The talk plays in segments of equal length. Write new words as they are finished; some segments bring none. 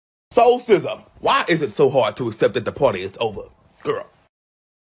So, SZA, why is it so hard to accept that the party is over? Girl,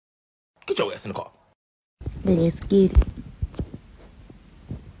 get your ass in the car. Let's get it.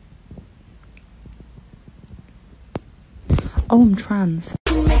 Oh, I'm trans.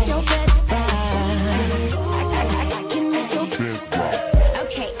 Okay,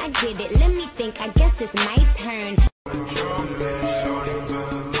 I get it. Let me think. I guess it's my turn.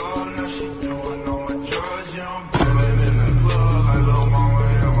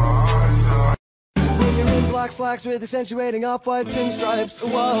 Black slacks with accentuating off-white pinstripes.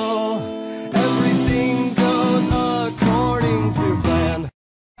 Whoa, everything goes according to plan.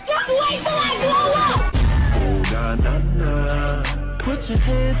 Just wait till I blow up! Oh, na, na, na. Put your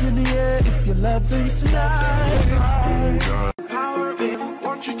hands in the air if you're loving tonight. Power in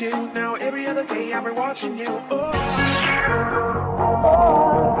what you do. Now every other day I've been watching you. Oh.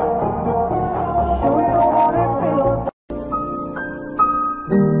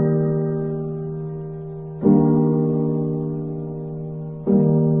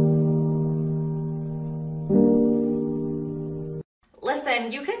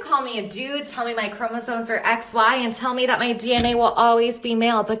 Listen, you can call me a dude, tell me my chromosomes are XY, and tell me that my DNA will always be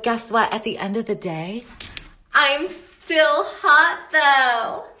male, but guess what? At the end of the day, I'm still hot,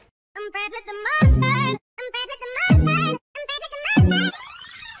 though. I'm friends with the monsters.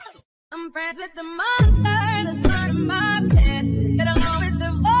 I'm friends with the monsters. I'm friends with the monsters. That's part of my pet. Get along with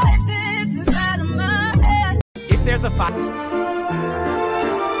the voices inside of my head. If there's a fight.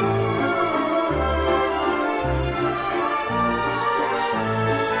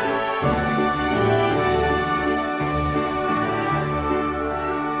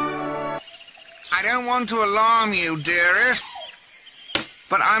 I don't want to alarm you, dearest,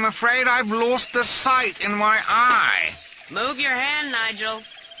 but I'm afraid I've lost the sight in my eye. Move your hand, Nigel.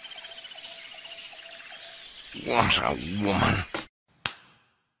 What a woman.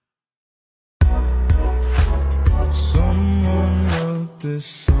 Someone wrote this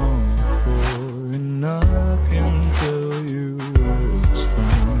song for, and I can tell you where it's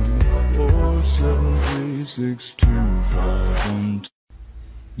from. 4736251.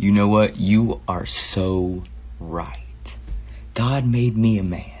 You know what? You are so right. God made me a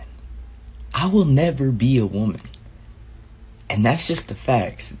man. I will never be a woman. And that's just the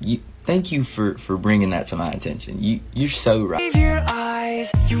facts. Thank you for bringing that to my attention. You're so right. Believe your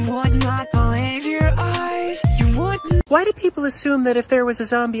eyes. You would not believe your eyes. You wouldn't. Why do people assume that if there was a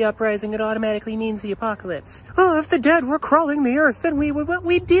zombie uprising, it automatically means the apocalypse? Oh, if the dead were crawling the earth, then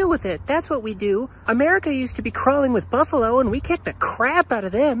we'd deal with it. That's what we do. America used to be crawling with buffalo, and we kicked the crap out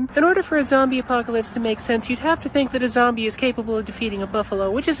of them. In order for a zombie apocalypse to make sense, you'd have to think that a zombie is capable of defeating a buffalo,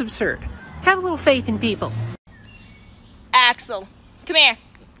 which is absurd. Have a little faith in people. Axel, come here.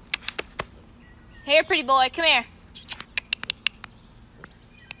 Here, pretty boy, come here.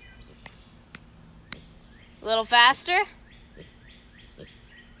 A little faster.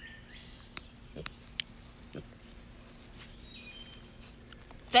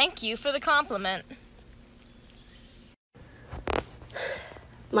 Thank you for the compliment.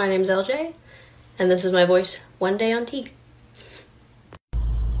 My name's LJ, and this is my voice one day on T.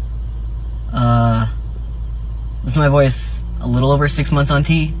 This is my voice a little over 6 months on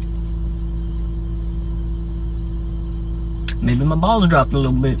T. Maybe my balls dropped a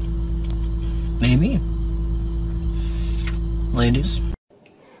little bit. Maybe. Ladies.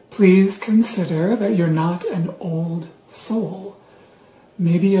 Please consider that you're not an old soul.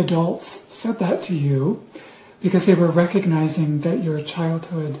 Maybe adults said that to you because they were recognizing that your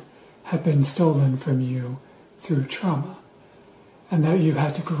childhood had been stolen from you through trauma and that you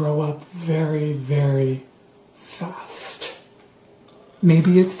had to grow up very, very fast.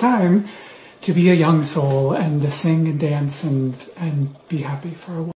 Maybe it's time to be a young soul and to sing and dance and be happy for a while.